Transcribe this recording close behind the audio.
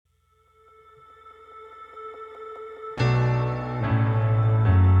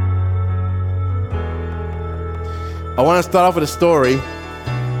I want to start off with a story.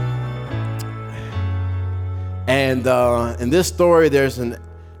 And in this story, there's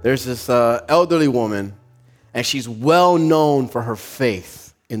this elderly woman, and she's well known for her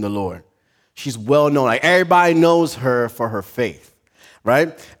faith in the Lord. She's well known. Like, everybody knows her for her faith,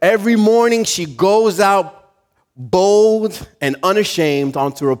 right? Every morning she goes out bold and unashamed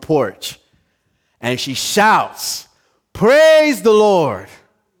onto her porch, and she shouts, "Praise the Lord."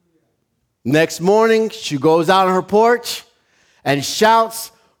 Next morning, she goes out on her porch and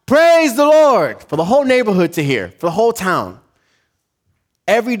shouts, "Praise the Lord," for the whole neighborhood to hear, for the whole town.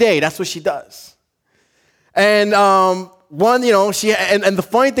 Every day, that's what she does. And the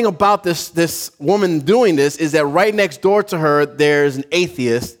funny thing about this woman doing this is that right next door to her, there's an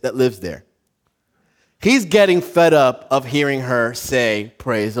atheist that lives there. He's getting fed up of hearing her say,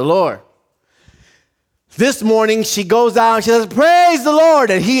 "Praise the Lord." This morning, she goes out and she says, "Praise the Lord."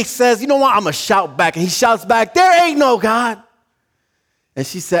 And he says, "You know what? I'm going to shout back." And he shouts back, "There ain't no God." And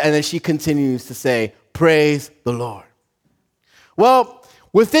then she continues to say, "Praise the Lord." Well,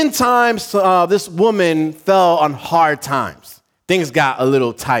 within time, this woman fell on hard times. Things got a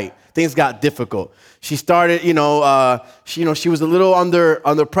little tight. Things got difficult. She started, she was a little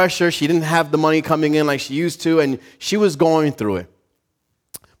under pressure. She didn't have the money coming in like she used to, and she was going through it.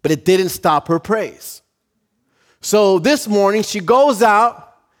 But it didn't stop her praise. So this morning, she goes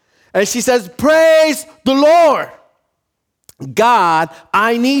out and she says, "Praise the Lord. God,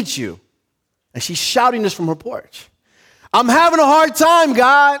 I need you." And she's shouting this from her porch. "I'm having a hard time,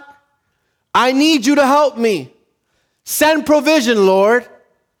 God. I need you to help me. Send provision, Lord.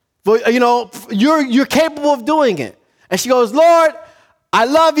 You're capable of doing it." And she goes, "Lord, I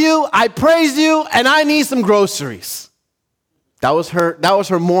love you, I praise you, and I need some groceries." That was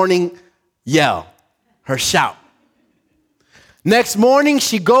her morning yell, her shout. Next morning,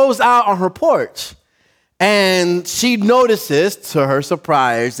 she goes out on her porch, and she notices, to her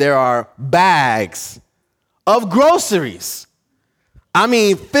surprise, there are bags of groceries. I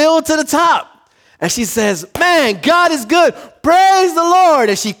mean, filled to the top. And she says, "Man, God is good. Praise the Lord."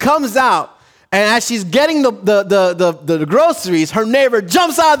 And she comes out, and as she's getting the groceries, her neighbor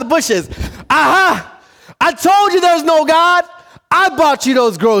jumps out of the bushes. "Aha! I told you there's no God. I bought you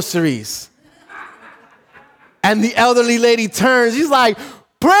those groceries." And the elderly lady turns. She's like,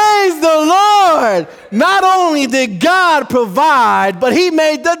 "Praise the Lord. Not only did God provide, but he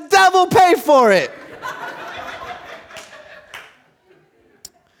made the devil pay for it."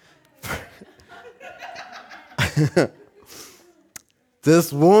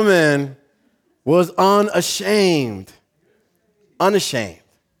 This woman was unashamed. Unashamed.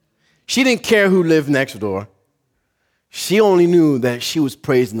 She didn't care who lived next door. She only knew that she was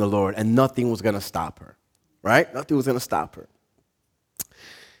praising the Lord and nothing was going to stop her. Right? Nothing was going to stop her.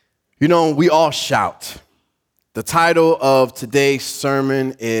 We all shout. The title of today's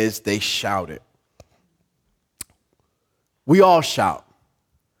sermon is "They Shouted." We all shout.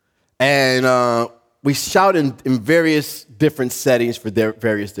 And we shout in various different settings for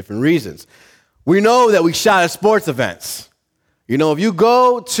various different reasons. We know that we shout at sports events. If you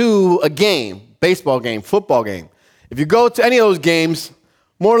go to a game, baseball game, football game, if you go to any of those games,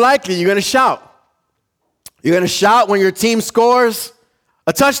 more likely you're going to shout. You're going to shout when your team scores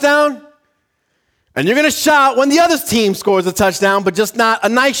a touchdown, and you're going to shout when the other team scores a touchdown, but just not a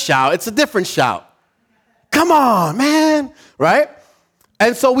nice shout. It's a different shout. Come on, man, right?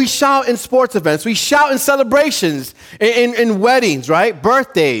 And so we shout in sports events. We shout in celebrations, in weddings, right?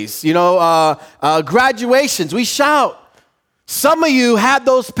 Birthdays, graduations. We shout. Some of you had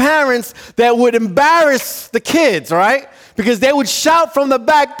those parents that would embarrass the kids, right? Because they would shout from the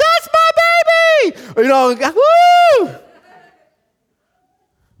back, "That's my baby!" Woo!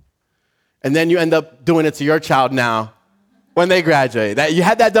 And then you end up doing it to your child now when they graduate. You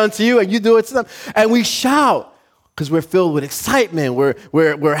had that done to you, and you do it to them. And we shout because we're filled with excitement.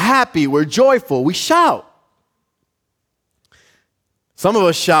 We're happy. We're joyful. We shout. Some of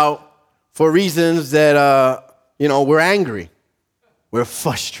us shout for reasons that, we're angry. We're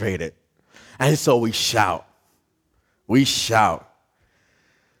frustrated. And so we shout. We shout.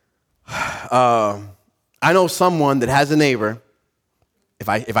 I know someone that has a neighbor.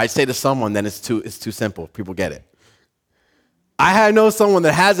 If I say to someone, then it's too simple. People get it. I know someone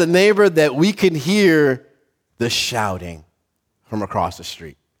that has a neighbor that we can hear the shouting from across the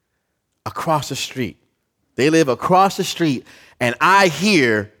street. Across the street. They live across the street, and I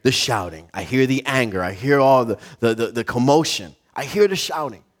hear the shouting. I hear the anger. I hear all the commotion. I hear the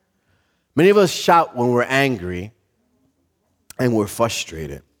shouting. Many of us shout when we're angry and we're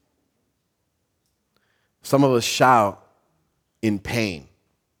frustrated. Some of us shout in pain.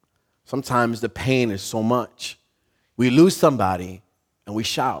 Sometimes the pain is so much. We lose somebody and we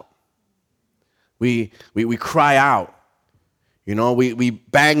shout. We cry out. You know, we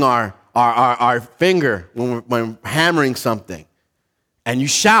bang our finger when we're hammering something. And you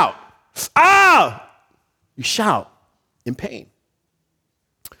shout. Ah! You shout in pain.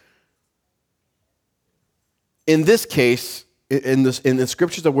 In this case, in the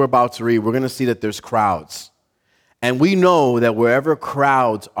scriptures that we're about to read, we're going to see that there's crowds. And we know that wherever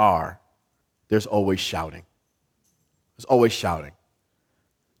crowds are, there's always shouting. There's always shouting.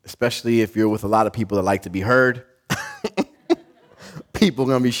 Especially if you're with a lot of people that like to be heard. People are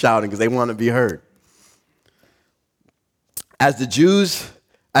going to be shouting because they want to be heard. As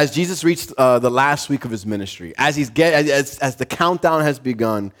Jesus reached the last week of his ministry, as the countdown has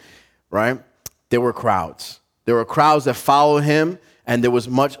begun, right, there were crowds. There were crowds that followed him, and there was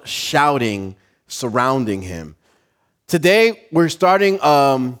much shouting surrounding him. Today, we're starting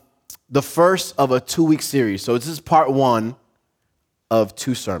the first of a 2-week series. So this is part 1 of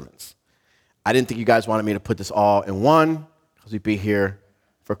 2 sermons. I didn't think you guys wanted me to put this all in one because we'd be here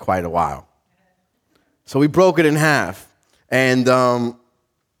for quite a while. So we broke it in half. And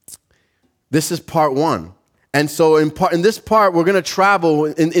this is part 1. And so in this part, we're going to travel,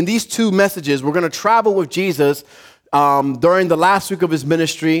 in these 2 messages, we're going to travel with Jesus during the last week of his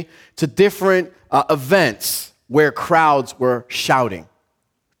ministry to different events where crowds were shouting.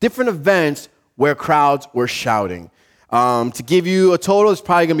 Different events where crowds were shouting. To give you a total, it's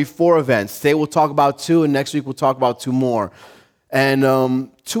probably going to be 4 events. Today we'll talk about 2, and next week we'll talk about 2 more. And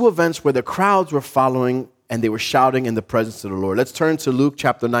 2 events where the crowds were following and they were shouting in the presence of the Lord. Let's turn to Luke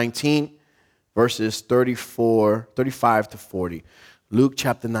chapter 19, verses 35 to 40. Luke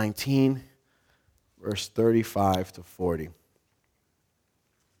chapter 19, verse 35 to 40.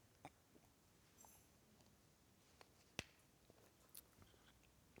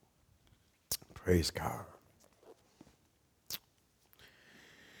 Praise God.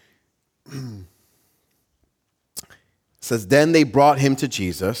 It says, then they brought him to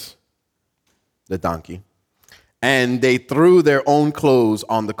Jesus, the donkey, and they threw their own clothes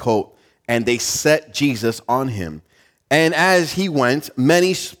on the colt, and they set Jesus on him. And as he went,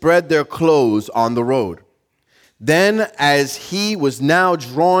 many spread their clothes on the road. Then, as he was now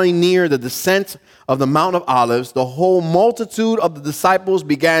drawing near the descent of the Mount of Olives, the whole multitude of the disciples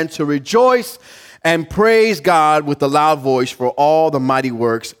began to rejoice and praise God with a loud voice for all the mighty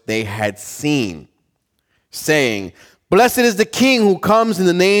works they had seen, saying, blessed is the King who comes in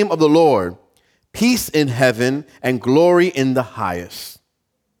the name of the Lord. Peace in heaven and glory in the highest.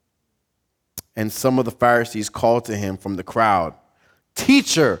 And some of the Pharisees called to him from the crowd,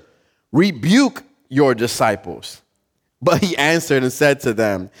 teacher, rebuke your disciples. But he answered and said to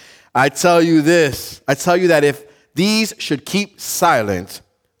them, I tell you that if these should keep silent,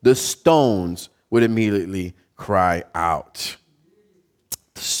 the stones would immediately cry out.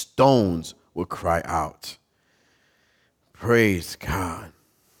 The stones would cry out. Praise God.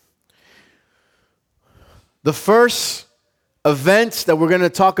 The first event that we're going to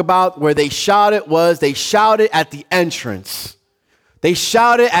talk about where they shouted at the entrance. They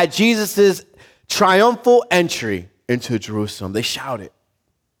shouted at Jesus' triumphal entry into Jerusalem. They shouted.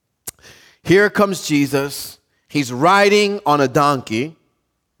 Here comes Jesus. He's riding on a donkey,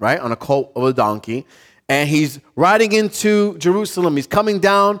 right? On a colt of a donkey. And he's riding into Jerusalem. He's coming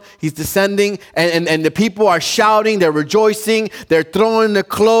down. He's descending. And the people are shouting. They're rejoicing. They're throwing their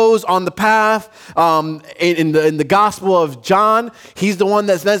clothes on the path. In the Gospel of John, he's the one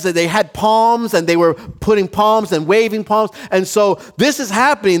that says that they had palms and they were putting palms and waving palms. And so this is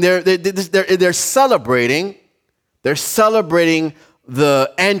happening. They're celebrating. They're celebrating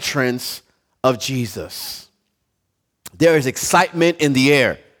the entrance of Jesus. There is excitement in the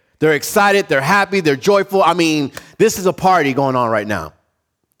air. They're excited, they're happy, they're joyful. I mean, this is a party going on right now.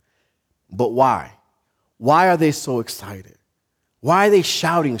 But why? Why are they so excited? Why are they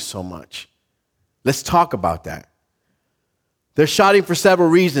shouting so much? Let's talk about that. They're shouting for several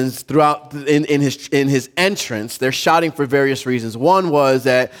reasons throughout in his entrance. They're shouting for various reasons. One was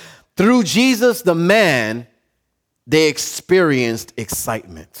that through Jesus, the man, they experienced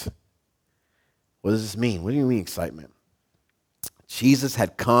excitement. What does this mean? What do you mean excitement? Jesus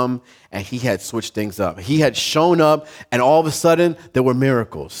had come and he had switched things up. He had shown up and all of a sudden there were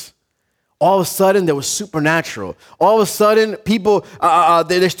miracles. All of a sudden there was supernatural. All of a sudden people,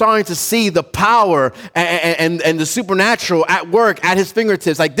 they're starting to see the power and the supernatural at work at his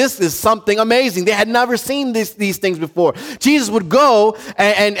fingertips. Like this is something amazing. They had never seen these things before. Jesus would go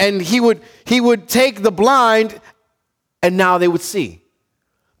and he would take the blind and now they would see.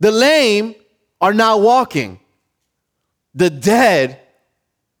 The lame are now walking. The dead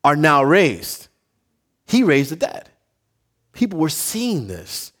are now raised. He raised the dead. People were seeing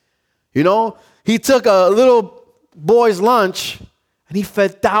this. You know, he took a little boy's lunch and he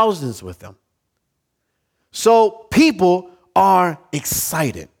fed thousands with them. So people are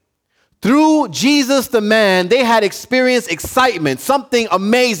excited. Through Jesus the man, they had experienced excitement, something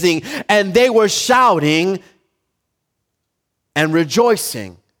amazing, and they were shouting and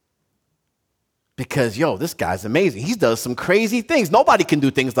rejoicing because, this guy's amazing. He does some crazy things. Nobody can do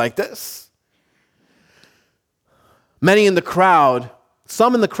things like this. Many in the crowd,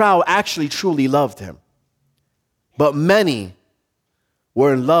 some in the crowd actually truly loved him, but many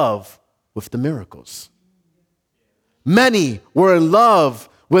were in love with the miracles. Many were in love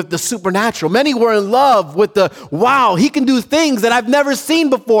with the supernatural. Many were in love with the, wow, he can do things that I've never seen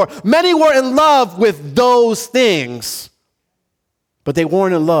before. Many were in love with those things, but they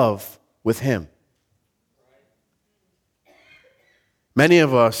weren't in love with him. Many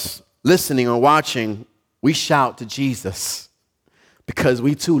of us listening or watching, we shout to Jesus because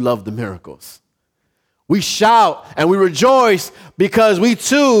we too love the miracles. We shout and we rejoice because we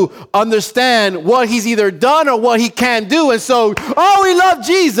too understand what he's either done or what he can do. And so, we love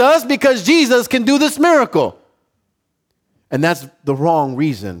Jesus because Jesus can do this miracle. And that's the wrong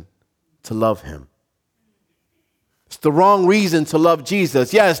reason to love him. It's the wrong reason to love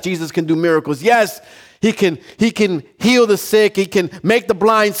Jesus. Yes, Jesus can do miracles. Yes, he can heal the sick. He can make the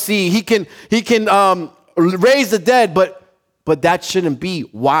blind see. He can raise the dead. But that shouldn't be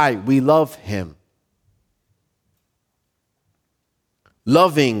why we love him.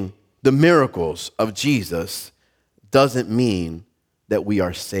 Loving the miracles of Jesus doesn't mean that we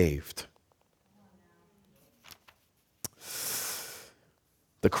are saved.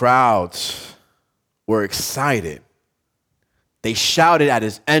 The crowds were excited. They shouted at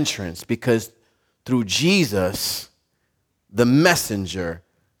his entrance because through Jesus, the messenger,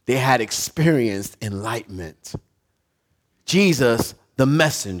 they had experienced enlightenment. Jesus, the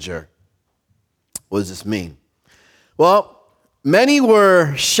messenger. What does this mean? Well, many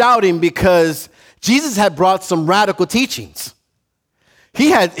were shouting because Jesus had brought some radical teachings.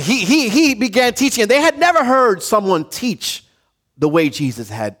 He began teaching, and they had never heard someone teach the way Jesus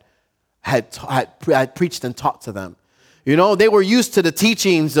had preached and taught to them. They were used to the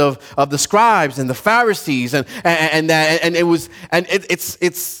teachings of the scribes and the Pharisees, and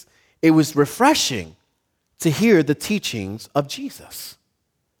it was refreshing to hear the teachings of Jesus.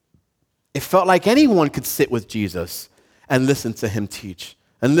 It felt like anyone could sit with Jesus and listen to him teach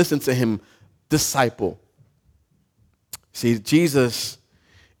and listen to him disciple. See, Jesus,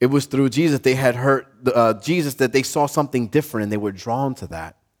 it was through Jesus they had heard Jesus that they saw something different, and they were drawn to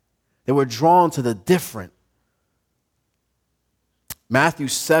that. They were drawn to the different. Matthew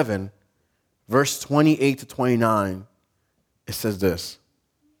 7, verse 28 to 29, it says this.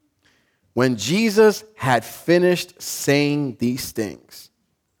 When Jesus had finished saying these things,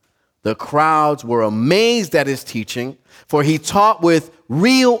 the crowds were amazed at his teaching, for he taught with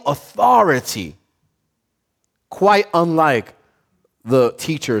real authority, quite unlike the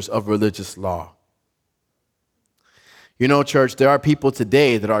teachers of religious law. Church, there are people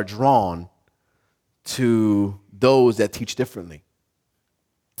today that are drawn to those that teach differently.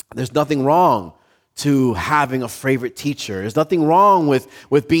 There's nothing wrong to having a favorite teacher. There's nothing wrong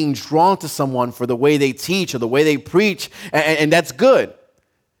with being drawn to someone for the way they teach or the way they preach, and that's good.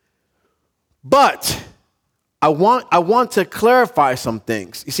 But I want to clarify some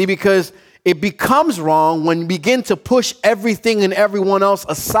things. You see, because it becomes wrong when you begin to push everything and everyone else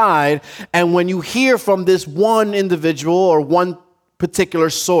aside, and when you hear from this one individual or one particular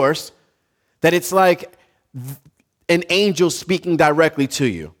source that it's like an angel speaking directly to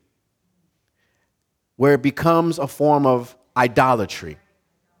you, where it becomes a form of idolatry.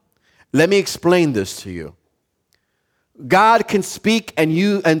 Let me explain this to you. God can speak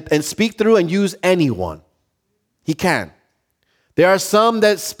and speak through and use anyone. He can. There are some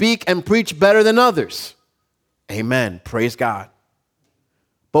that speak and preach better than others. Amen. Praise God.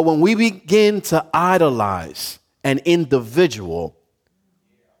 But when we begin to idolize an individual,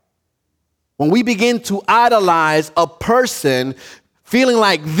 when we begin to idolize a person, feeling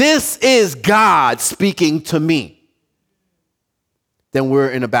like this is God speaking to me, then we're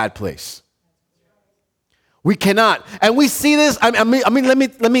in a bad place. We cannot. And we see this. I mean,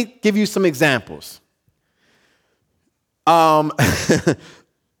 let me give you some examples. Let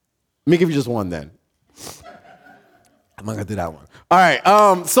me give you just one then. I'm not going to do that one. All right,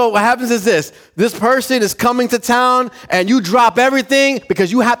 so what happens is this person is coming to town and you drop everything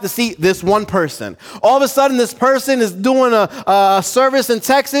because you have to see this one person. All of a sudden, this person is doing a service in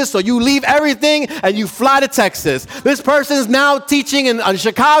Texas, so you leave everything and you fly to Texas. This person is now teaching in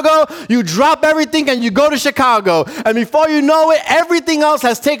Chicago. You drop everything and you go to Chicago. And before you know it, everything else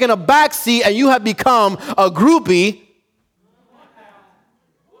has taken a backseat and you have become a groupie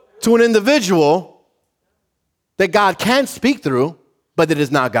to an individual that God can speak through, but it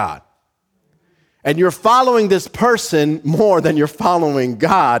is not God. And you're following this person more than you're following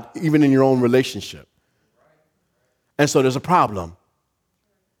God, even in your own relationship. And so there's a problem.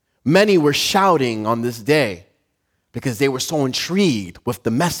 Many were shouting on this day because they were so intrigued with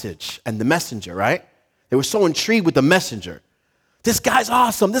the message and the messenger, right? They were so intrigued with the messenger. This guy's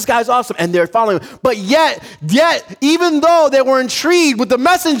awesome. This guy's awesome. And they're following him. But yet, even though they were intrigued with the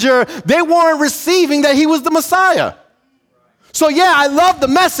messenger, they weren't receiving that he was the Messiah. So yeah, I love the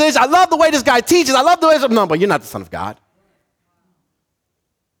message. I love the way this guy teaches. I love the way, no, but you're not the Son of God.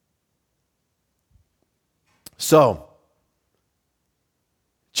 So,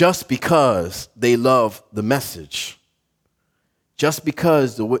 just because they love the message, just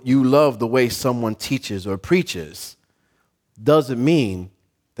because you love the way someone teaches or preaches, doesn't mean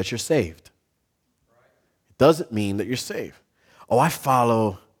that you're saved. It doesn't mean that you're saved. Oh, I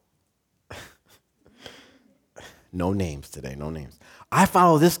follow... No names today, no names. I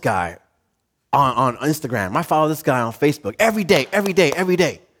follow this guy on Instagram. I follow this guy on Facebook every day.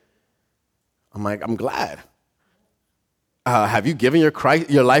 I'm like, I'm glad. Have you given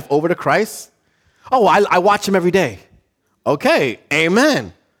your life over to Christ? Oh, I watch him every day. Okay,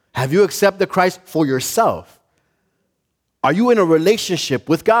 amen. Have you accepted Christ for yourself? Are you in a relationship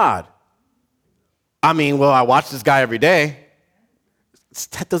with God? I mean, well, I watch this guy every day.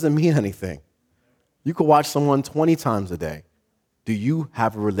 That doesn't mean anything. You could watch someone 20 times a day. Do you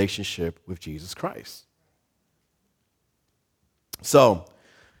have a relationship with Jesus Christ? So,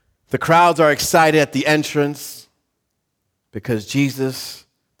 the crowds are excited at the entrance because Jesus,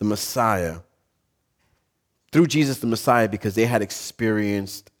 the Messiah, through Jesus, the Messiah, because they had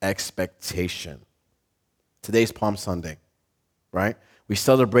experienced expectation. Today's Palm Sunday, right? We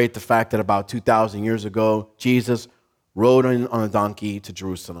celebrate the fact that about 2,000 years ago, Jesus rode on a donkey to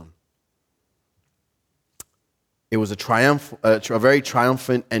Jerusalem. It was a very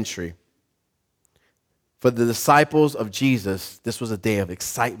triumphant entry. For the disciples of Jesus, this was a day of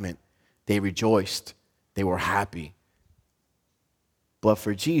excitement. They rejoiced. They were happy. But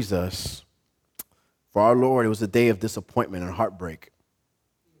for Jesus, for our Lord, it was a day of disappointment and heartbreak.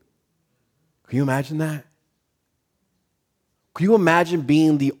 Can you imagine that? Can you imagine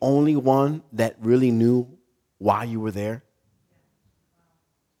being the only one that really knew why you were there?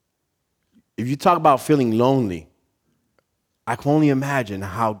 If you talk about feeling lonely, I can only imagine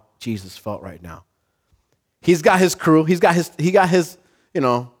how Jesus felt right now. He's got his crew. He got his,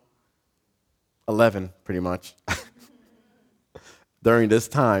 11 pretty much during this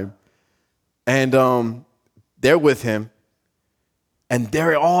time. And they're with him. And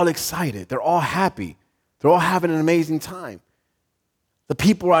they're all excited. They're all happy. They're all having an amazing time. The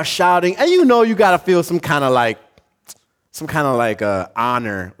people are shouting. And you got to feel some kind of like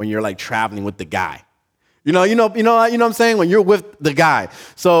honor when you're like traveling with the guy. You know what I'm saying? When you're with the guy.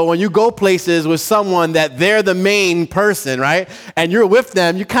 So when you go places with someone that they're the main person, right? And you're with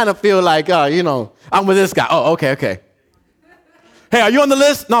them, you kind of feel like, I'm with this guy. Oh, okay. Hey, are you on the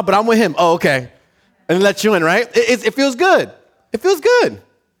list? No, but I'm with him. Oh, okay. And let you in, right? It feels good. It feels good.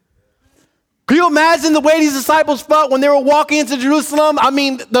 Can you imagine the way these disciples felt when they were walking into Jerusalem? I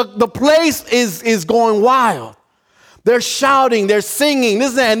mean, the place is going wild. They're shouting, they're singing,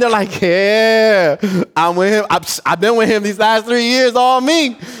 and they're like, yeah, I'm with him. I've been with him these last 3 years, all me.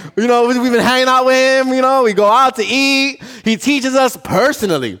 We've been hanging out with him, we go out to eat. He teaches us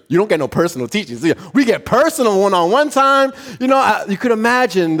personally. You don't get no personal teachings. We get personal one-on-one time. You could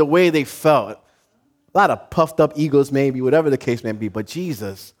imagine the way they felt. A lot of puffed up egos maybe, whatever the case may be. But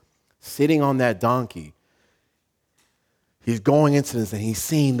Jesus, sitting on that donkey, he's going into this and he's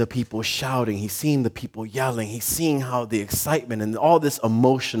seeing the people shouting. He's seeing the people yelling. He's seeing how the excitement and all this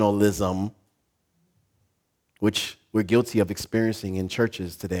emotionalism, which we're guilty of experiencing in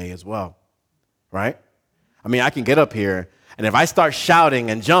churches today as well, right? I mean, I can get up here and if I start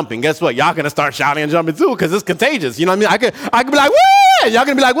shouting and jumping, guess what? Y'all going to start shouting and jumping too because it's contagious. You know what I mean? I could be like, woo! Y'all going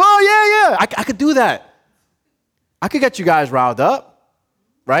to be like, whoa, yeah. I could do that. I could get you guys riled up,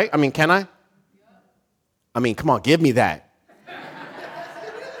 right? I mean, can I? I mean, come on, give me that.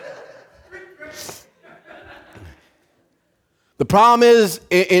 The problem is,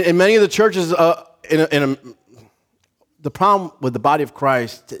 in many of the churches, the problem with the body of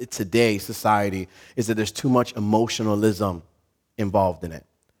Christ today, society, is that there's too much emotionalism involved in it.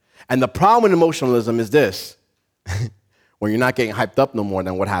 And the problem with emotionalism is this. When you're not getting hyped up no more,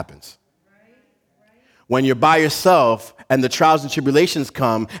 then what happens? When you're by yourself and the trials and tribulations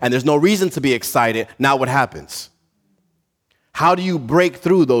come and there's no reason to be excited, now what happens? How do you break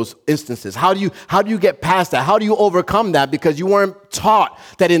through those instances? How do you get past that? How do you overcome that? Because you weren't taught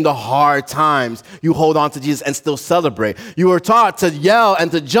that in the hard times you hold on to Jesus and still celebrate. You were taught to yell and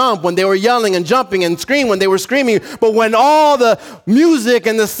to jump when they were yelling and jumping and scream when they were screaming. But when all the music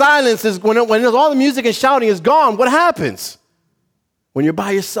and the silence is, when all the music and shouting is gone, what happens? When you're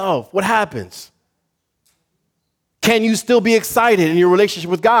by yourself, what happens? Can you still be excited in your relationship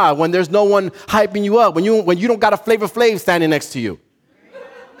with God when there's no one hyping you up, when you don't got a Flavor Flav standing next to you?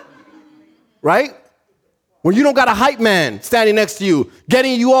 Right? When you don't got a hype man standing next to you,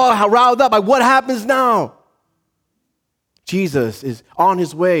 getting you all riled up, like what happens now? Jesus is on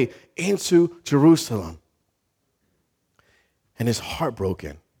his way into Jerusalem and is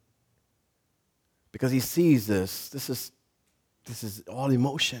heartbroken because he sees this. This is all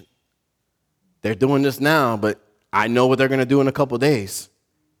emotion. They're doing this now, but I know what they're going to do in a couple days.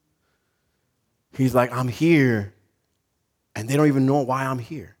 He's like, I'm here, and they don't even know why I'm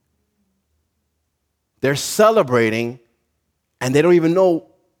here. They're celebrating, and they don't even know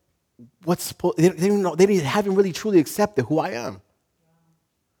what's supposed. They haven't really truly accepted who I am.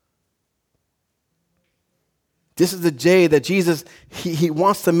 This is the day that Jesus, he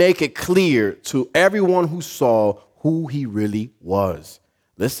wants to make it clear to everyone who saw who he really was.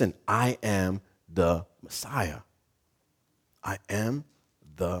 Listen, I am the Messiah. I am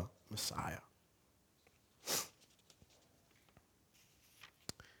the Messiah.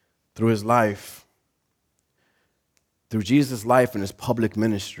 Through his life, through Jesus' life and his public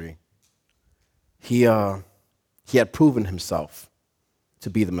ministry, he had proven himself to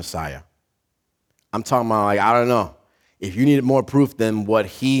be the Messiah. I'm talking about, like, I don't know. If you needed more proof than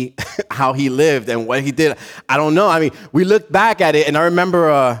how he lived and what he did, I don't know. I mean, we look back at it, and I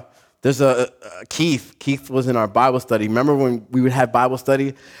remember there's Keith. Keith was in our Bible study. Remember when we would have Bible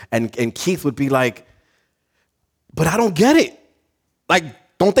study, and Keith would be like, but I don't get it. Like,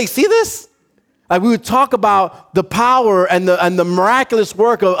 don't they see this? Like, we would talk about the power and the miraculous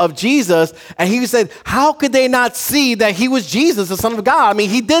work of Jesus, and he said, how could they not see that he was Jesus, the Son of God? I mean,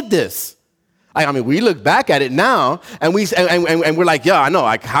 he did this. I mean, we look back at it now, and we're like, yeah, I know.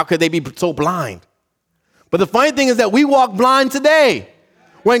 Like, how could they be so blind? But the funny thing is that we walk blind today.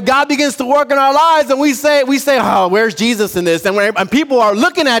 When God begins to work in our lives, and we say, oh, where's Jesus in this? And people are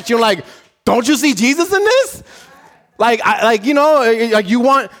looking at you like, don't you see Jesus in this?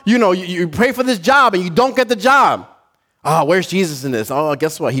 You pray for this job and you don't get the job. Oh, where's Jesus in this? Oh,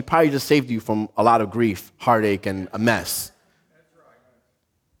 guess what? He probably just saved you from a lot of grief, heartache, and a mess.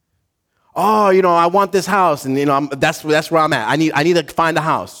 Oh, I want this house, and that's where I'm at. I need to find a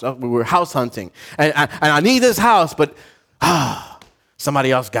house. We were house hunting, and I need this house, but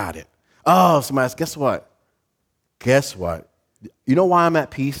somebody else got it. Oh, somebody else. Guess what? Guess what? You know why I'm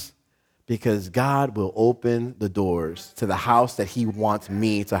at peace? Because God will open the doors to the house that He wants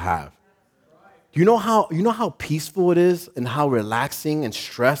me to have. Do you know how peaceful it is and how relaxing and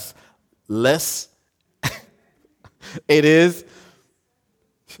stressless it is?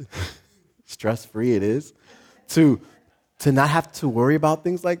 Stress-free it is to not have to worry about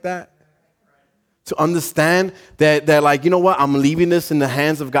things like that. To understand that like, you know what? I'm leaving this in the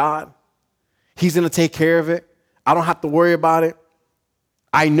hands of God. He's going to take care of it. I don't have to worry about it.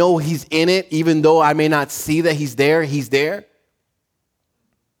 I know He's in it, even though I may not see that He's there. He's there.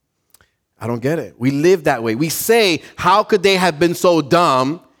 I don't get it. We live that way. We say, how could they have been so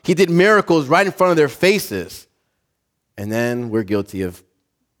dumb? He did miracles right in front of their faces. And then we're guilty of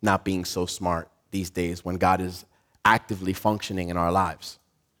not being so smart these days when God is actively functioning in our lives.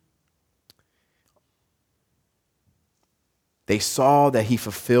 They saw that He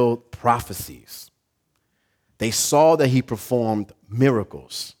fulfilled prophecies. They saw that He performed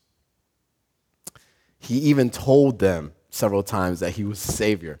miracles. He even told them several times that He was the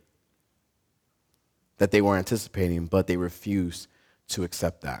Savior that they were anticipating, but they refused to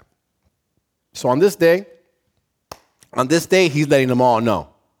accept that. So on this day, He's letting them all know,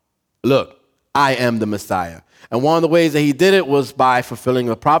 look, I am the Messiah. And one of the ways that He did it was by fulfilling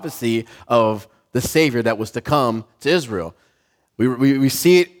the prophecy of the Savior that was to come to Israel. We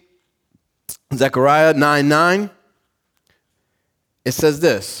see it in Zechariah 9:9. It says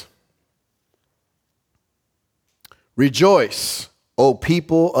this: Rejoice, O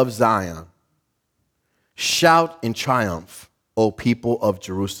people of Zion. Shout in triumph, O people of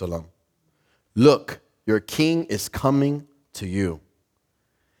Jerusalem. Look, your king is coming to you.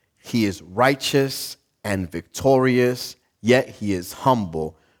 He is righteous and victorious, yet he is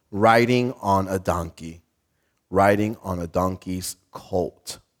humble, riding on a donkey, riding on a donkey's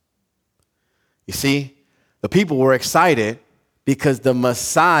colt. You see, the people were excited because the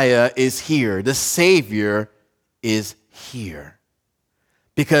Messiah is here. The Savior is here.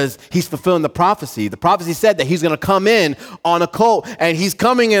 Because he's fulfilling the prophecy. The prophecy said that he's going to come in on a colt, and he's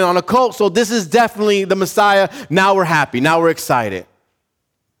coming in on a colt, so this is definitely the Messiah. Now we're happy. Now we're excited.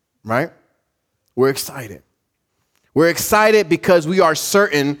 Right? We're excited. We're excited because we are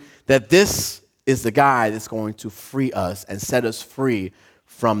certain that this is the guy that's going to free us and set us free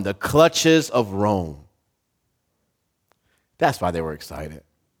from the clutches of Rome. That's why they were excited.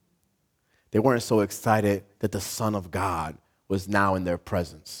 They weren't so excited that the Son of God was now in their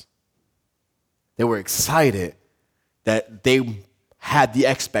presence. They were excited that they had the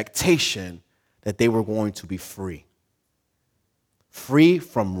expectation that they were going to be free. Free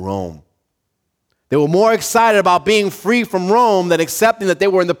from Rome. They were more excited about being free from Rome than accepting that they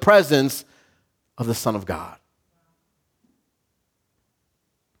were in the presence of the Son of God.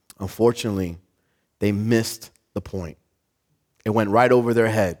 Unfortunately, they missed the point. It went right over their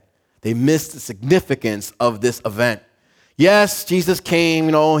head. They missed the significance of this event. Yes, Jesus came,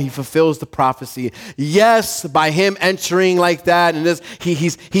 he fulfills the prophecy. Yes, by him entering like that, and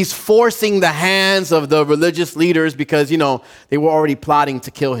he's forcing the hands of the religious leaders because, they were already plotting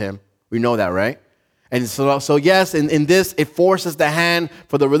to kill him. We know that, right? And so yes, in this, it forces the hand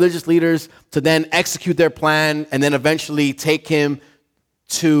for the religious leaders to then execute their plan and then eventually take him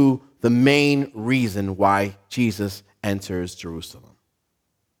to the main reason why Jesus enters Jerusalem.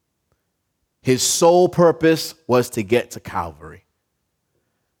 His sole purpose was to get to Calvary.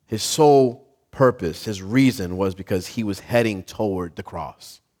 His sole purpose, his reason was because he was heading toward the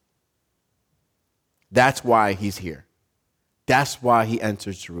cross. That's why he's here. That's why he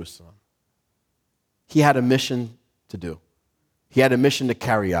enters Jerusalem. He had a mission to do. He had a mission to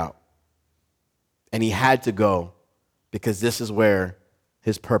carry out. And he had to go because this is where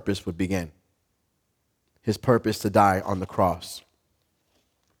his purpose would begin. His purpose to die on the cross.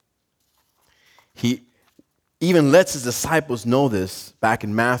 He even lets his disciples know this back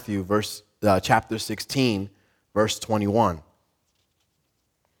in Matthew chapter 16, verse 21.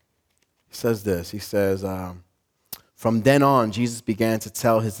 He says this. He says, from then on, Jesus began to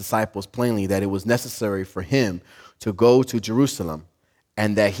tell his disciples plainly that it was necessary for him to go to Jerusalem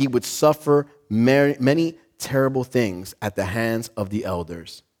and that he would suffer many terrible things at the hands of the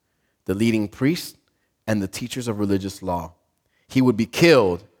elders, the leading priests, and the teachers of religious law. He would be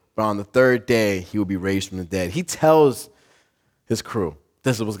killed, but on the third day, he would be raised from the dead. He tells his crew,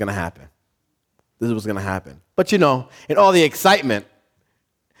 this is what's going to happen. This is what's going to happen. But in all the excitement,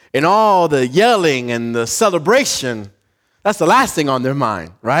 in all the yelling and the celebration, that's the last thing on their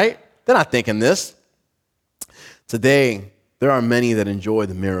mind, right? They're not thinking this. Today, there are many that enjoy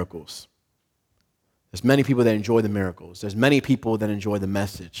the miracles. There's many people that enjoy the miracles. There's many people that enjoy the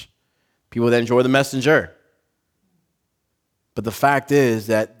message. People that enjoy the messenger. But the fact is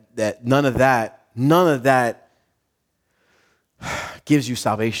that none of that gives you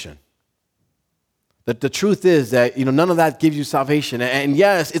salvation. The truth is that none of that gives you salvation. And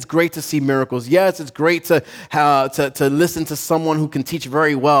yes, it's great to see miracles. Yes, it's great to listen to someone who can teach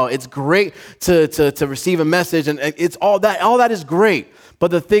very well. It's great to receive a message, and it's all that. All that is great.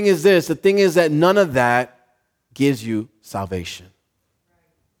 But the thing is this: the thing is that none of that gives you salvation.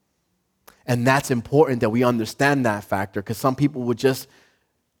 And that's important that we understand that factor, because some people would just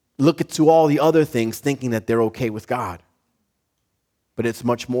look to all the other things thinking that they're okay with God. But it's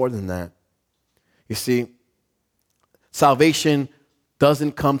much more than that. You see, salvation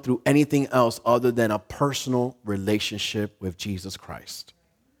doesn't come through anything else other than a personal relationship with Jesus Christ.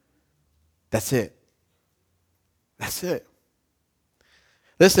 That's it. That's it.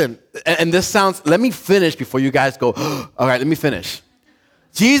 Listen, and this sounds, let me finish before you guys go, all right, let me finish.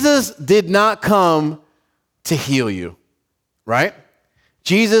 Jesus did not come to heal you, right?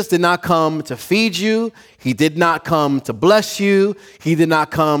 Jesus did not come to feed you. He did not come to bless you. He did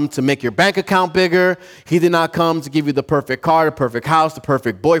not come to make your bank account bigger. He did not come to give you the perfect car, the perfect house, the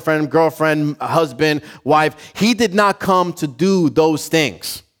perfect boyfriend, girlfriend, husband, wife. He did not come to do those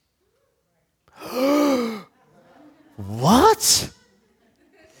things. What?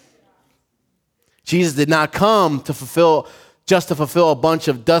 Jesus did not come to fulfill a bunch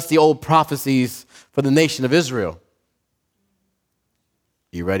of dusty old prophecies for the nation of Israel.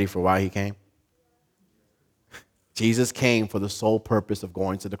 You ready for why he came? Jesus came for the sole purpose of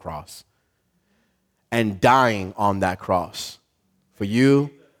going to the cross and dying on that cross for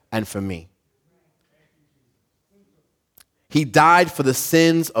you and for me. He died for the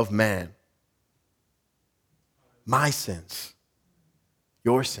sins of man. My sins.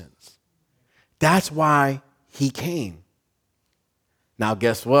 Your sins. That's why he came. Now,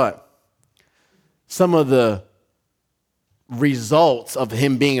 guess what? Some of the results of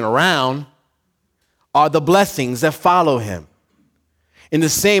him being around are the blessings that follow him. In the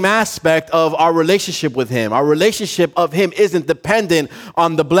same aspect of our relationship with him. Our relationship of him isn't dependent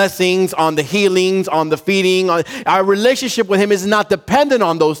on the blessings, on the healings, on the feeding. Our relationship with him is not dependent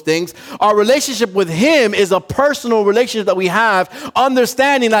on those things. Our relationship with him is a personal relationship that we have,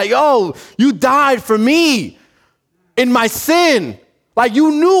 understanding that, yo, you died for me in my sin. Like,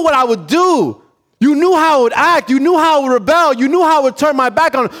 you knew what I would do. You knew how I would act. You knew how I would rebel. You knew how I would turn my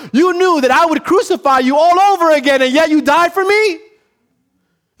back on. You knew that I would crucify you all over again, and yet you died for me?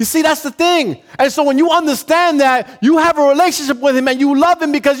 You see, that's the thing. And so when you understand that, you have a relationship with him and you love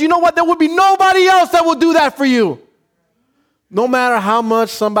him, because you know what? There would be nobody else that will do that for you. No matter how much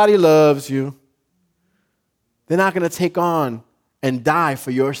somebody loves you, they're not going to take on and die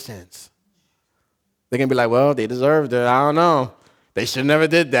for your sins. They're going to be like, well, they deserved it. I don't know. They should never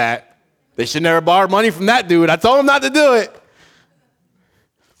did that. They should never borrow money from that dude. I told them not to do it.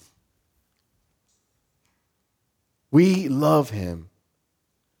 We love him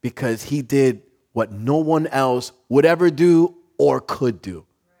because he did what no one else would ever do or could do.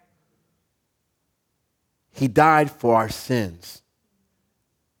 He died for our sins,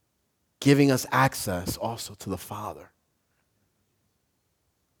 giving us access also to the Father.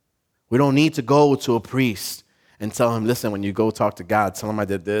 We don't need to go to a priest and tell him, listen, when you go talk to God, tell him I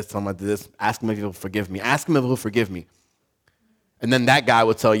did this, tell him I did this, ask him if he'll forgive me. Ask him if he'll forgive me. And then that guy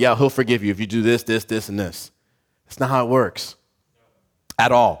will tell you, yeah, he'll forgive you if you do this, this, this, and this. That's not how it works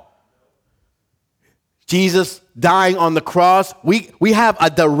at all. Jesus dying on the cross, we have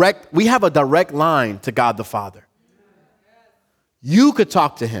a direct line to God the Father. You could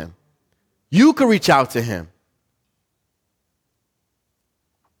talk to him. You could reach out to him.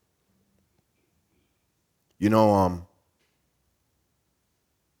 You know,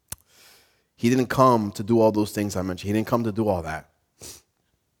 he didn't come to do all those things I mentioned. He didn't come to do all that.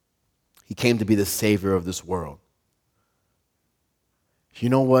 He came to be the Savior of this world. You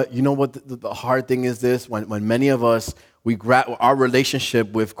know what? The hard thing is this: when many of us, our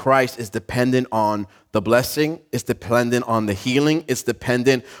relationship with Christ is dependent on the blessing, it's dependent on the healing, it's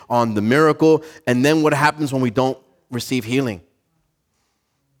dependent on the miracle. And then what happens when we don't receive healing?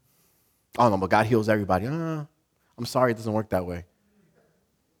 Oh no, but God heals everybody. I'm sorry, it doesn't work that way.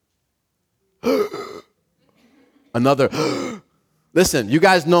 Another. Listen, you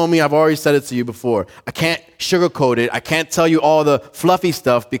guys know me. I've already said it to you before. I can't sugarcoat it. I can't tell you all the fluffy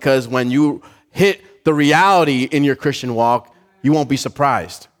stuff, because when you hit the reality in your Christian walk, you won't be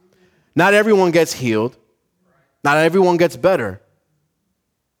surprised. Not everyone gets healed. Not everyone gets better.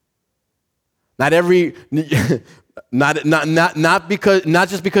 Not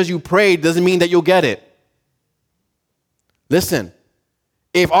just because you prayed doesn't mean that you'll get it. Listen.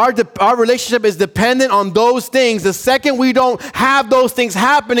 If our relationship is dependent on those things, the second we don't have those things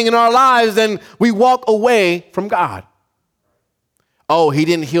happening in our lives, then we walk away from God. Oh, he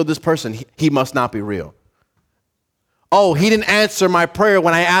didn't heal this person. He must not be real. Oh, he didn't answer my prayer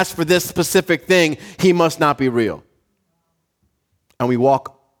when I asked for this specific thing. He must not be real. And we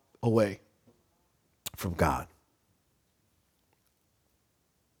walk away from God.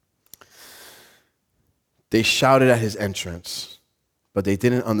 They shouted at his entrance, but they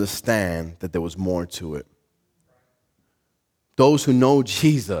didn't understand that there was more to it. Those who know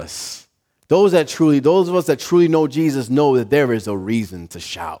Jesus, those of us that truly know Jesus, know that there is a reason to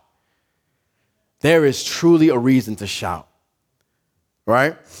shout. There is truly a reason to shout,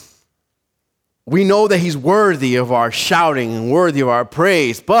 right? We know that he's worthy of our shouting and worthy of our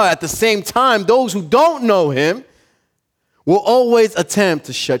praise, but at the same time, those who don't know him will always attempt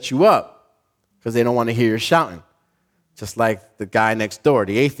to shut you up because they don't want to hear your shouting. Just like the guy next door,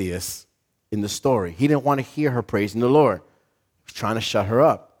 the atheist in the story. He didn't want to hear her praising the Lord. He was trying to shut her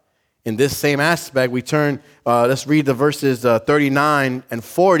up. In this same aspect, we turn, let's read the verses 39 and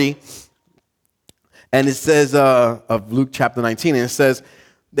 40. And it says, of Luke chapter 19, and it says,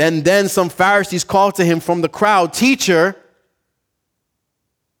 then some Pharisees called to him from the crowd, Teacher.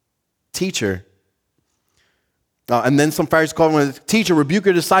 And then some Pharisees called him, Teacher, rebuke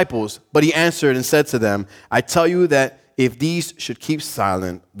your disciples. But he answered and said to them, I tell you that if these should keep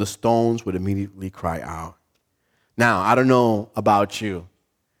silent, the stones would immediately cry out. Now, I don't know about you,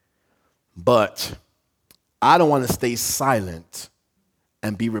 but I don't want to stay silent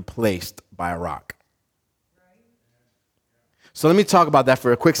and be replaced by a rock. So let me talk about that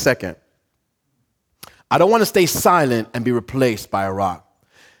for a quick second. I don't want to stay silent and be replaced by a rock.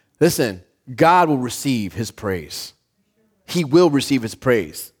 Listen, God will receive his praise. He will receive his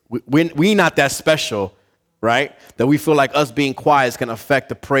praise. We're not that special, right? That we feel like us being quiet is going to affect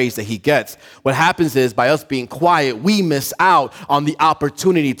the praise that he gets. What happens is by us being quiet, we miss out on the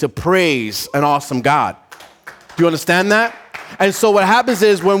opportunity to praise an awesome God. Do you understand that? And so what happens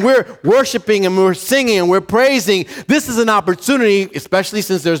is when we're worshiping and we're singing and we're praising, this is an opportunity, especially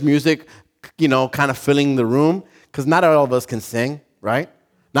since there's music, kind of filling the room, because not all of us can sing, right?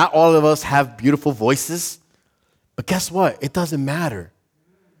 Not all of us have beautiful voices. But guess what? It doesn't matter.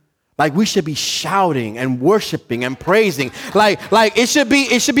 Like we should be shouting and worshiping and praising. Like it should be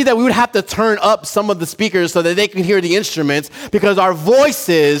that we would have to turn up some of the speakers so that they can hear the instruments because our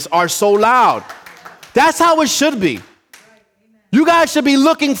voices are so loud. That's how it should be. You guys should be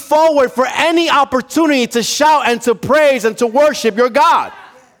looking forward for any opportunity to shout and to praise and to worship your God.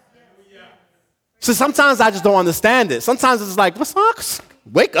 So sometimes I just don't understand it. Sometimes it's like, what's up?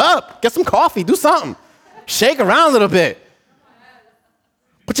 Wake up, get some coffee, do something. Shake around a little bit.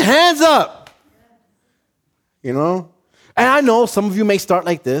 Put your hands up. And I know some of you may start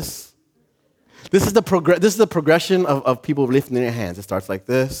like this. This is the progression of people lifting their hands. It starts like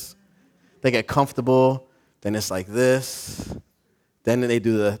this. They get comfortable. Then it's like this. Then they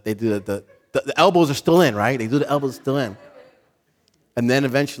do the elbows are still in, right? They do the elbows still in. And then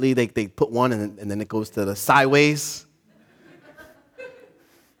eventually they put one and then it goes to the sideways.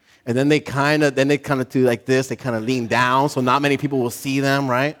 And then they kind of do like this. They kind of lean down so not many people will see them,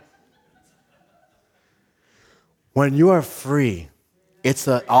 right? When you are free, it's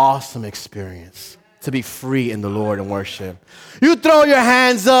an awesome experience to be free in the Lord and worship. You throw your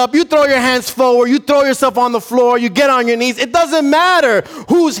hands up, you throw your hands forward, you throw yourself on the floor, you get on your knees. It doesn't matter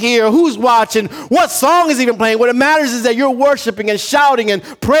who's here, who's watching, what song is even playing. What it matters is that you're worshiping and shouting and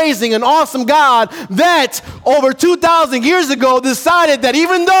praising an awesome God that over 2,000 years ago decided that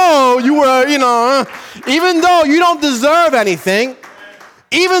even though you were, even though you don't deserve anything,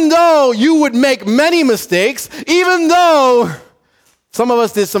 even though you would make many mistakes, even though some of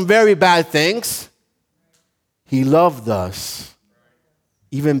us did some very bad things, he loved us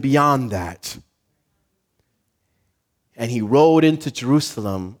even beyond that. And he rode into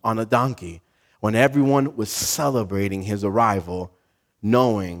Jerusalem on a donkey when everyone was celebrating his arrival,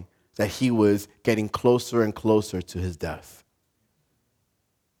 knowing that he was getting closer and closer to his death.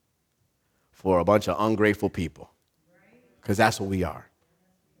 For a bunch of ungrateful people. Because that's what we are.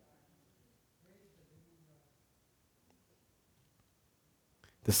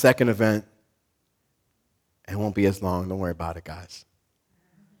 The second event, it won't be as long, don't worry about it, guys,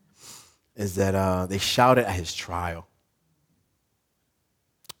 is that they shouted at his trial.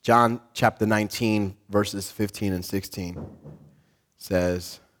 John chapter 19, verses 15 and 16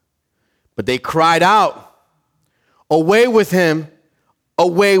 says, "But they cried out, 'Away with him,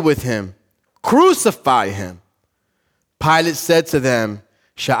 away with him, crucify him.' Pilate said to them,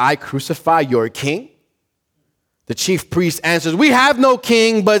 'Shall I crucify your king?' The chief priest answers, 'We have no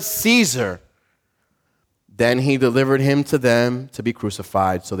king but Caesar.' Then he delivered him to them to be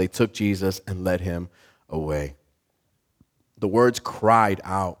crucified. So they took Jesus and led him away." The words cried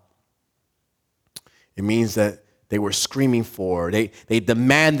out. It means that they were screaming for, they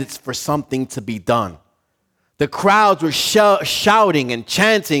demanded for something to be done. The crowds were shouting and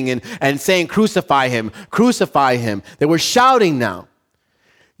chanting and saying, "Crucify him, crucify him." They were shouting now.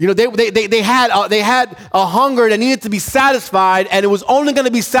 They had a hunger that needed to be satisfied, and it was only going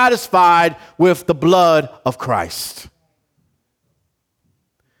to be satisfied with the blood of Christ.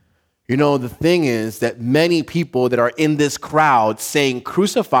 The thing is that many people that are in this crowd saying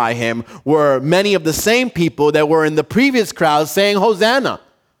crucify him were many of the same people that were in the previous crowd saying Hosanna.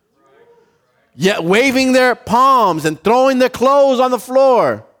 Yet waving their palms and throwing their clothes on the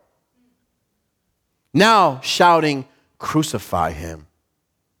floor. Now shouting, "Crucify him.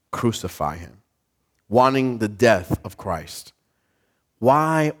 Crucify him," wanting the death of Christ.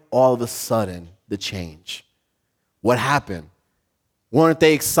 Why all of a sudden the change? What happened? Weren't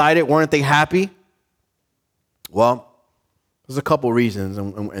they excited? Weren't they happy? Well, there's a couple reasons,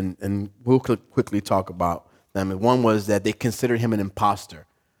 and we'll quickly talk about them. And one was that they considered him an imposter.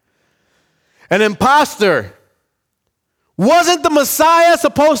 An imposter. Wasn't the Messiah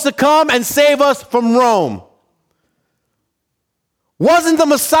supposed to come and save us from Rome? Wasn't the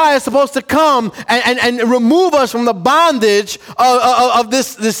Messiah supposed to come and remove us from the bondage of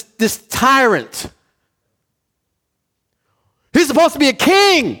this tyrant? He's supposed to be a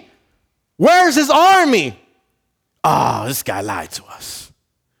king. Where's his army? Oh, this guy lied to us.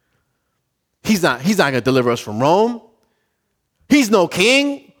 He's not going to deliver us from Rome. He's no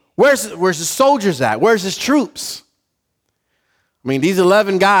king. Where's the soldiers at? Where's his troops? I mean, these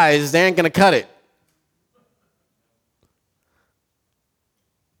 11 guys, they ain't going to cut it.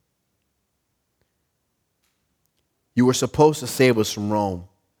 You were supposed to save us from Rome.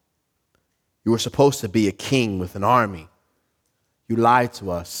 You were supposed to be a king with an army. You lied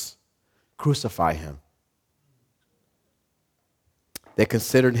to us. Crucify him. They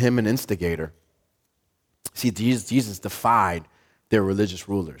considered him an instigator. See, Jesus defied their religious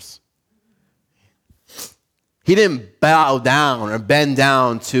rulers. He didn't bow down or bend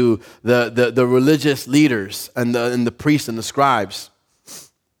down to the religious leaders and the priests and the scribes.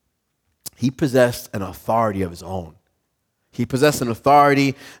 He possessed an authority of his own. He possessed an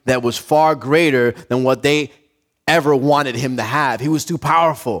authority that was far greater than what they ever wanted him to have. He was too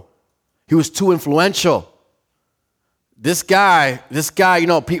powerful. He was too influential. This guy,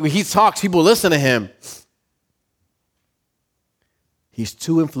 he talks, people listen to him. He's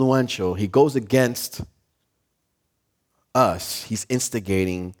too influential. He goes against us. He's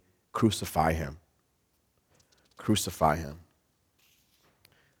instigating, crucify him. Crucify him.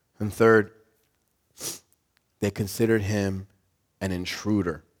 And third, they considered him an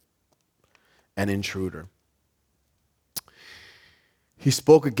intruder. An intruder. He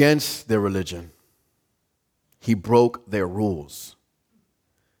spoke against their religion. He broke their rules.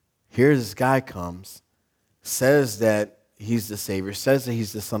 Here this guy comes, says that he's the Savior, says that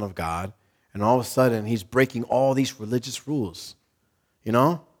he's the Son of God, and all of a sudden he's breaking all these religious rules. You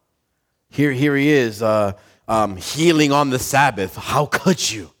know? Here he is healing on the Sabbath. How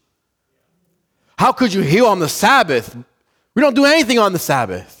could you? How could you heal on the Sabbath? We don't do anything on the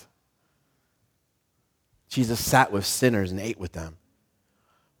Sabbath. Jesus sat with sinners and ate with them.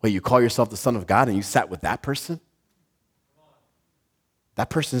 Wait, you call yourself the Son of God and you sat with that person?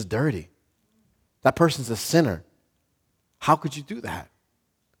 That person's dirty. That person's a sinner. How could you do that?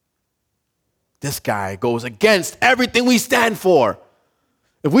 This guy goes against everything we stand for.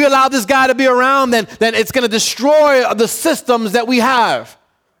 If we allow this guy to be around, then it's going to destroy the systems that we have.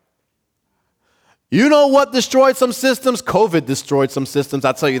 You know what destroyed some systems? COVID destroyed some systems,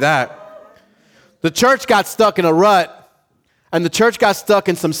 I'll tell you that. The church got stuck in a rut, and the church got stuck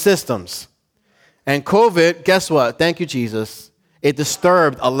in some systems. And COVID, guess what? Thank you, Jesus. It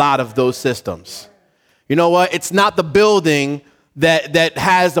disturbed a lot of those systems. You know what? It's not the building that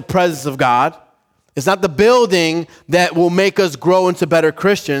has the presence of God. It's not the building that will make us grow into better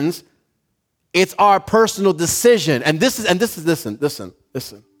Christians. It's our personal decision. And this is,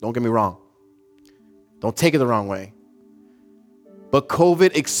 listen. Don't get me wrong. Don't take it the wrong way. But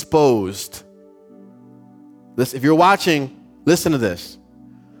COVID exposed. Listen, if you're watching, listen to this.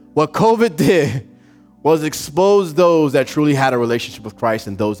 What COVID did was expose those that truly had a relationship with Christ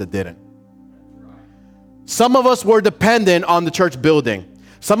and those that didn't. Some of us were dependent on the church building.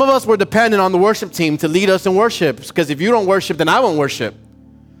 Some of us were dependent on the worship team to lead us in worship, because if you don't worship, then I won't worship.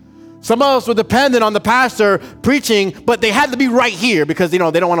 Some of us were dependent on the pastor preaching, but they had to be right here because, they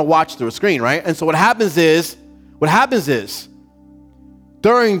don't want to watch through a screen, right? And so what happens is,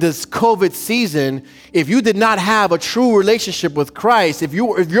 during this COVID season, if you did not have a true relationship with Christ, if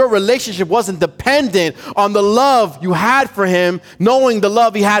your relationship wasn't dependent on the love you had for him, knowing the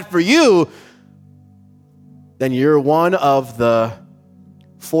love he had for you, then you're one of the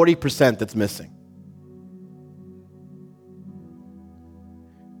 40% that's missing.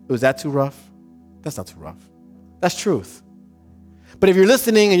 Was that too rough? That's not too rough. That's truth. But if you're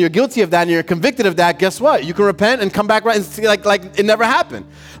listening and you're guilty of that and you're convicted of that, guess what? You can repent and come back right and see like it never happened.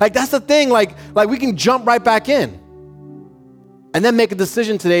 Like that's the thing, like we can jump right back in. And then make a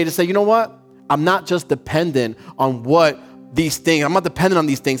decision today to say, you know what? I'm not just dependent on these things. I'm not dependent on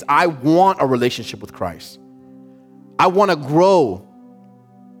these things. I want a relationship with Christ. I want to grow.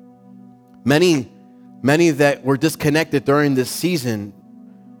 Many that were disconnected during this season,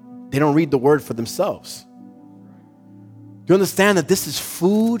 they don't read the word for themselves. Do you understand that this is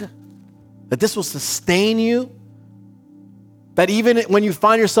food? That this will sustain you? That even when you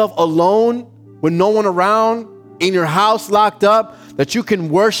find yourself alone, with no one around, in your house locked up, that you can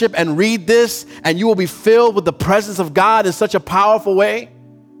worship and read this and you will be filled with the presence of God in such a powerful way?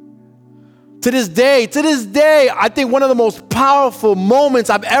 To this day, I think one of the most powerful moments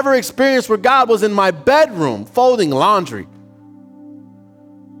I've ever experienced with God was in my bedroom, folding laundry.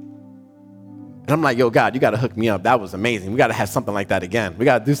 And I'm like, yo, God, you got to hook me up. That was amazing. We got to have something like that again. We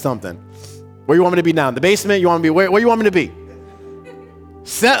got to do something. Where you want me to be now? In the basement? You want me to be where you want me to be?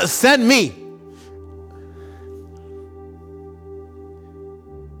 Send me.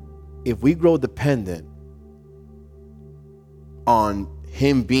 If we grow dependent on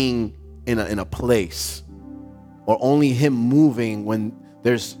him being in a place, or only him moving when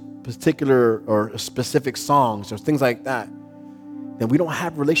there's particular or specific songs or things like that, then we don't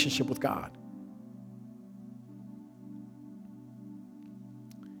have a relationship with God.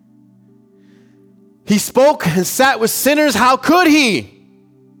 He spoke and sat with sinners. How could he?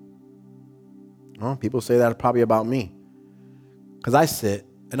 Well, people say that probably about me, because I sit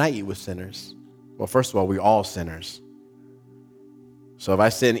and I eat with sinners. Well, first of all, we're all sinners. So if I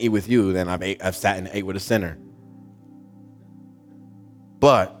sit and eat with you, then I've sat and ate with a sinner.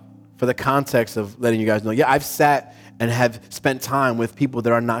 But for the context of letting you guys know, yeah, I've sat and have spent time with people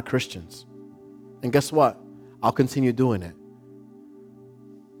that are not Christians. And guess what? I'll continue doing it.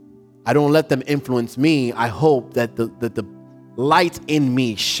 I don't let them influence me. I hope that the light in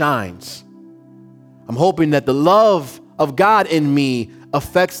me shines. I'm hoping that the love of God in me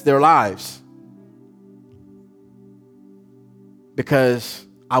affects their lives. Because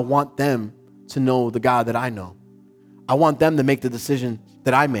I want them to know the God that I know. I want them to make the decision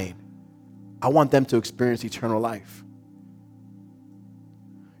that I made. I want them to experience eternal life.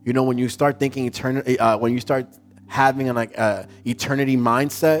 You know, when you start thinking when you start having an eternity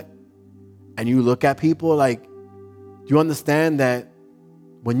mindset, and you look at people, like, do you understand that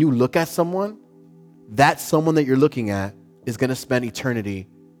when you look at someone, that someone that you're looking at is going to spend eternity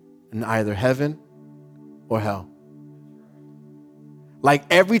in either heaven or hell? Like,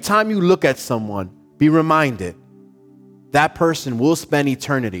 every time you look at someone, be reminded that person will spend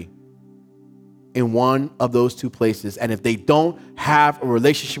eternity in one of those two places. And if they don't have a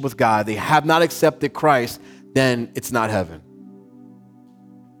relationship with God, they have not accepted Christ, then it's not heaven.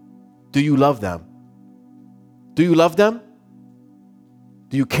 Do you love them? Do you love them?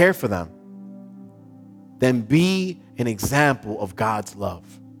 Do you care for them? Then be an example of God's love.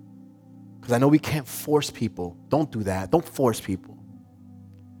 Because I know we can't force people. Don't do that. Don't force people.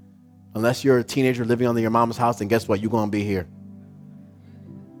 Unless you're a teenager living under your mama's house, then guess what? You're going to be here.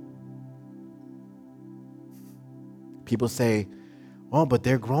 People say, oh, but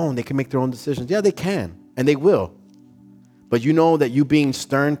they're grown. They can make their own decisions. Yeah, they can. And they will. But you know that you being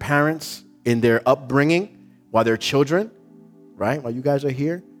stern parents in their upbringing while they're children, right? While you guys are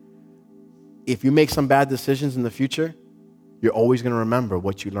here, if you make some bad decisions in the future, you're always going to remember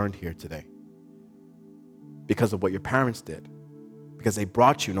what you learned here today. Because of what your parents did. Because they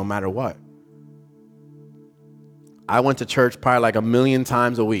brought you no matter what. I went to church probably like 1,000,000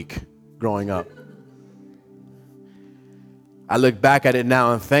 times a week growing up. I look back at it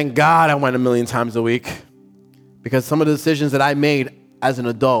now and thank God I went 1,000,000 times a week. Because some of the decisions that I made as an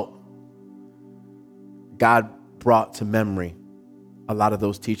adult, God brought to memory a lot of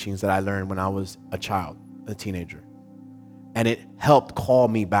those teachings that I learned when I was a child, a teenager. And it helped call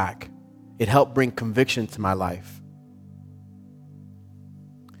me back. It helped bring conviction to my life.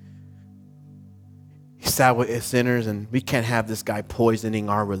 He sat with sinners, and we can't have this guy poisoning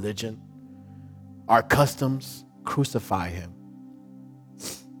our religion, our customs. Crucify him.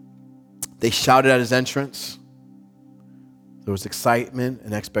 They shouted at his entrance. There was excitement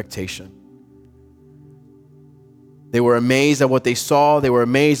and expectation. They were amazed at what they saw. They were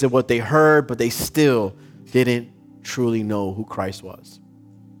amazed at what they heard, but they still didn't truly know who Christ was.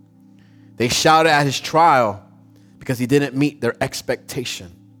 They shouted at his trial because he didn't meet their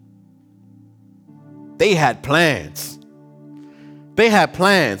expectation. They had plans. They had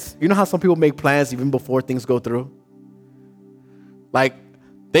plans. You know how some people make plans even before things go through? Like,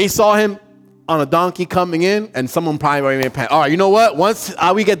 they saw him on a donkey coming in, and someone probably already made a plan. All right, you know what? Once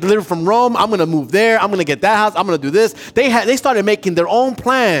we get delivered from Rome, I'm going to move there. I'm going to get that house. I'm going to do this. They started making their own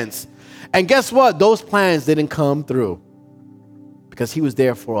plans. And guess what? Those plans didn't come through because he was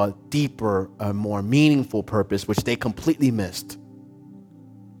there for a deeper, a more meaningful purpose, which they completely missed.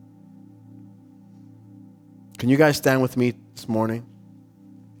 Can you guys stand with me this morning?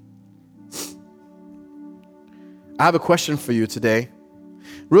 I have a question for you today.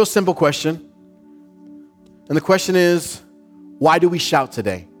 Real simple question. And the question is, why do we shout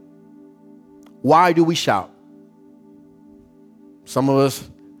today? Why do we shout? Some of us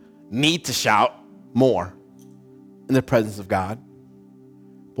need to shout more in the presence of God.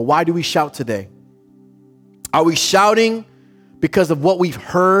 But why do we shout today? Are we shouting because of what we've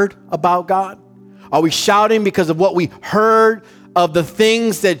heard about God? Are we shouting because of what we heard of the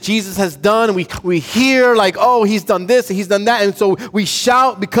things that Jesus has done? And we hear like, oh, he's done this and he's done that. And so we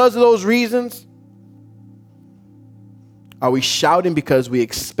shout because of those reasons. Are we shouting because we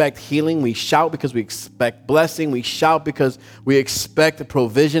expect healing? We shout because we expect blessing. We shout because we expect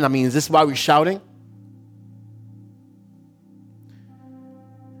provision. I mean, is this why we're shouting?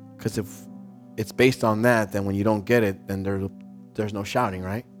 Because if it's based on that, then when you don't get it, then there's no shouting,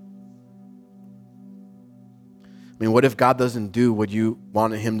 right? I mean, what if God doesn't do what you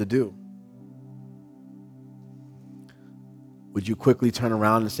wanted him to do? Would you quickly turn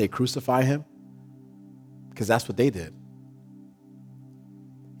around and say, crucify him? Because that's what they did.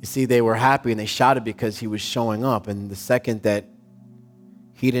 You see, they were happy and they shouted because he was showing up. And the second that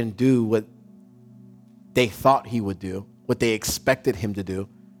he didn't do what they thought he would do, what they expected him to do,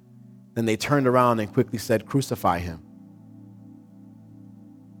 then they turned around and quickly said, crucify him.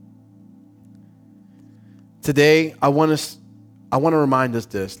 Today, I want to remind us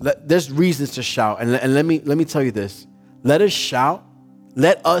this. There's reasons to shout. And let me tell you this. Let us shout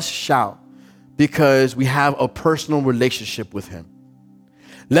because we have a personal relationship with him.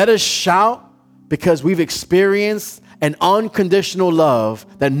 Let us shout because we've experienced an unconditional love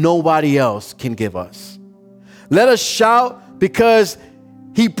that nobody else can give us. Let us shout because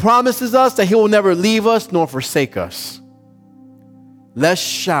he promises us that he will never leave us nor forsake us. Let's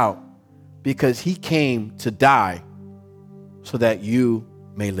shout because he came to die so that you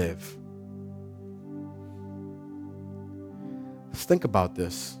may live. Let's think about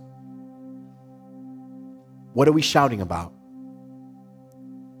this. What are we shouting about?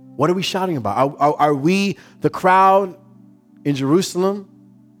 What are we shouting about? Are we the crowd in Jerusalem?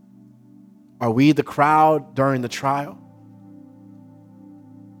 Are we the crowd during the trial?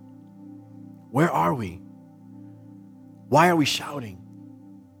 Where are we? Why are we shouting?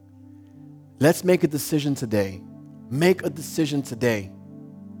 Let's make a decision today. Make a decision today.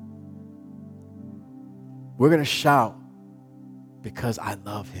 We're going to shout because I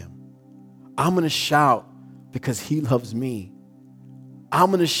love him. I'm going to shout because he loves me. I'm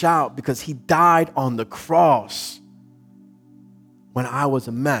going to shout because he died on the cross when I was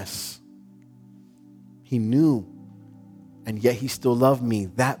a mess. He knew, and yet he still loved me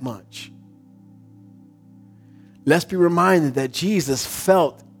that much. Let's be reminded that Jesus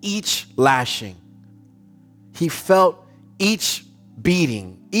felt each lashing. He felt each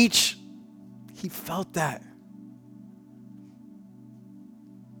beating, he felt that.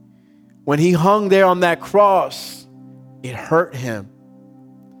 When he hung there on that cross, it hurt him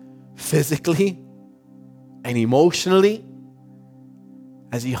physically and emotionally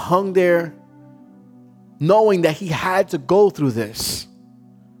as he hung there knowing that he had to go through this.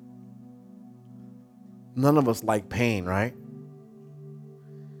 None of us like pain, right?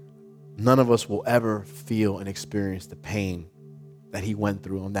 None of us will ever feel and experience the pain that he went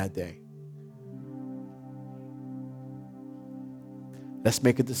through on that day. Let's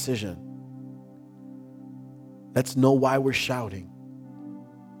make a decision. Let's know why we're shouting.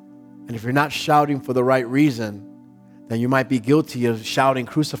 And if you're not shouting for the right reason, then you might be guilty of shouting,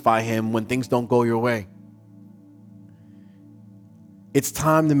 crucify him, when things don't go your way. It's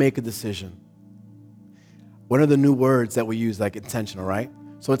time to make a decision. One of the new words that we use, like intentional, right?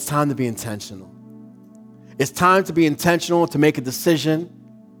 So it's time to be intentional. It's time to be intentional, to make a decision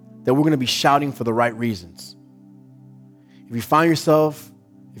that we're going to be shouting for the right reasons. If you find yourself,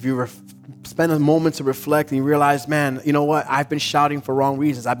 if you spend a moment to reflect and you realize, man, you know what? I've been shouting for wrong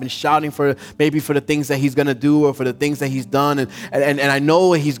reasons. I've been shouting for maybe for the things that he's going to do or for the things that he's done. And I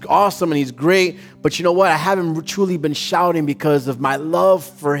know he's awesome and he's great. But you know what? I haven't truly been shouting because of my love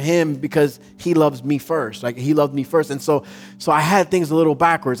for him, because he loves me first. Like he loved me first. And so I had things a little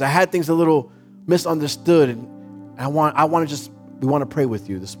backwards. I had things a little misunderstood. And we want to pray with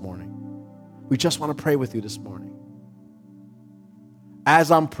you this morning. We just want to pray with you this morning.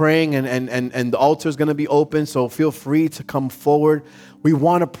 As I'm praying and the altar is going to be open, so feel free to come forward. We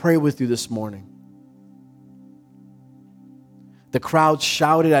want to pray with you this morning. The crowd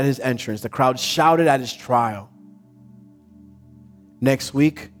shouted at his entrance. The crowd shouted at his trial. Next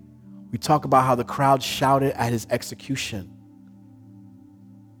week, we talk about how the crowd shouted at his execution.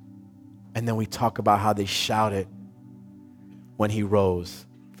 And then we talk about how they shouted when he rose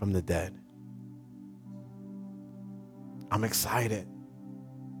from the dead. I'm excited.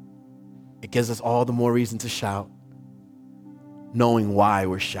 It gives us all the more reason to shout, knowing why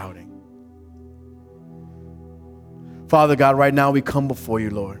we're shouting. Father God, right now we come before you,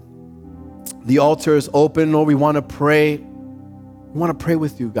 Lord. The altar is open, Lord. We want to pray. We want to pray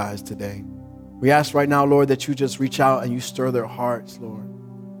with you guys today. We ask right now, Lord, that you just reach out and you stir their hearts, Lord.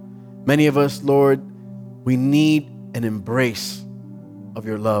 Many of us, Lord, we need an embrace of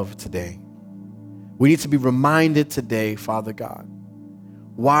your love today. We need to be reminded today, Father God,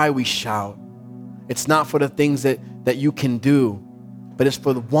 why we shout. It's not for the things that you can do, but it's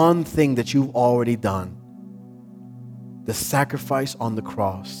for the one thing that you've already done. The sacrifice on the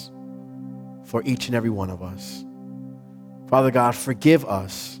cross for each and every one of us. Father God, forgive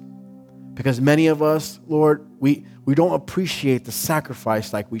us, because many of us, Lord, we don't appreciate the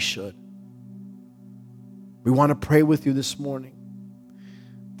sacrifice like we should. We want to pray with you this morning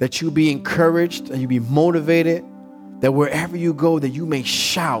that you be encouraged and you be motivated, that wherever you go, that you may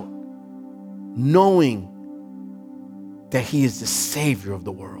shout, knowing that he is the Savior of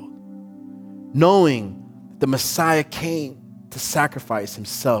the world, knowing the Messiah came to sacrifice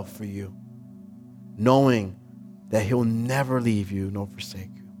himself for you, knowing that he'll never leave you nor forsake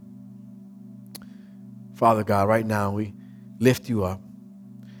you. Father God, right now we lift you up.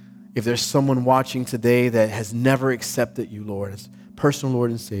 If there's someone watching today that has never accepted you, Lord, as personal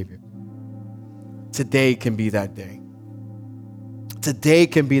Lord and Savior, today can be that day. Today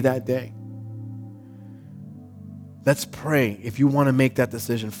can be that day. Let's pray if you want to make that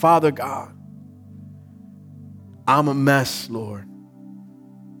decision. Father God, I'm a mess, Lord.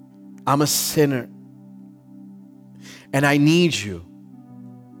 I'm a sinner. And I need you.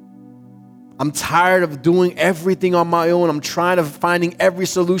 I'm tired of doing everything on my own. I'm trying to finding every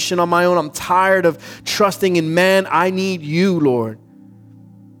solution on my own. I'm tired of trusting in man. I need you, Lord.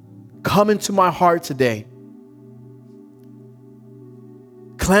 Come into my heart today.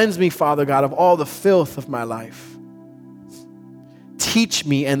 Cleanse me, Father God, of all the filth of my life. Teach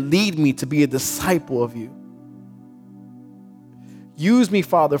me and lead me to be a disciple of you. Use me,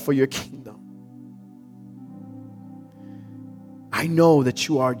 Father, for your kingdom. I know that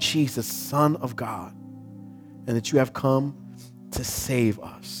you are Jesus, Son of God, and that you have come to save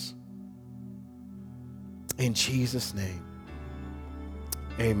us. In Jesus' name,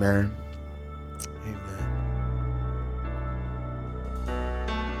 amen. Amen.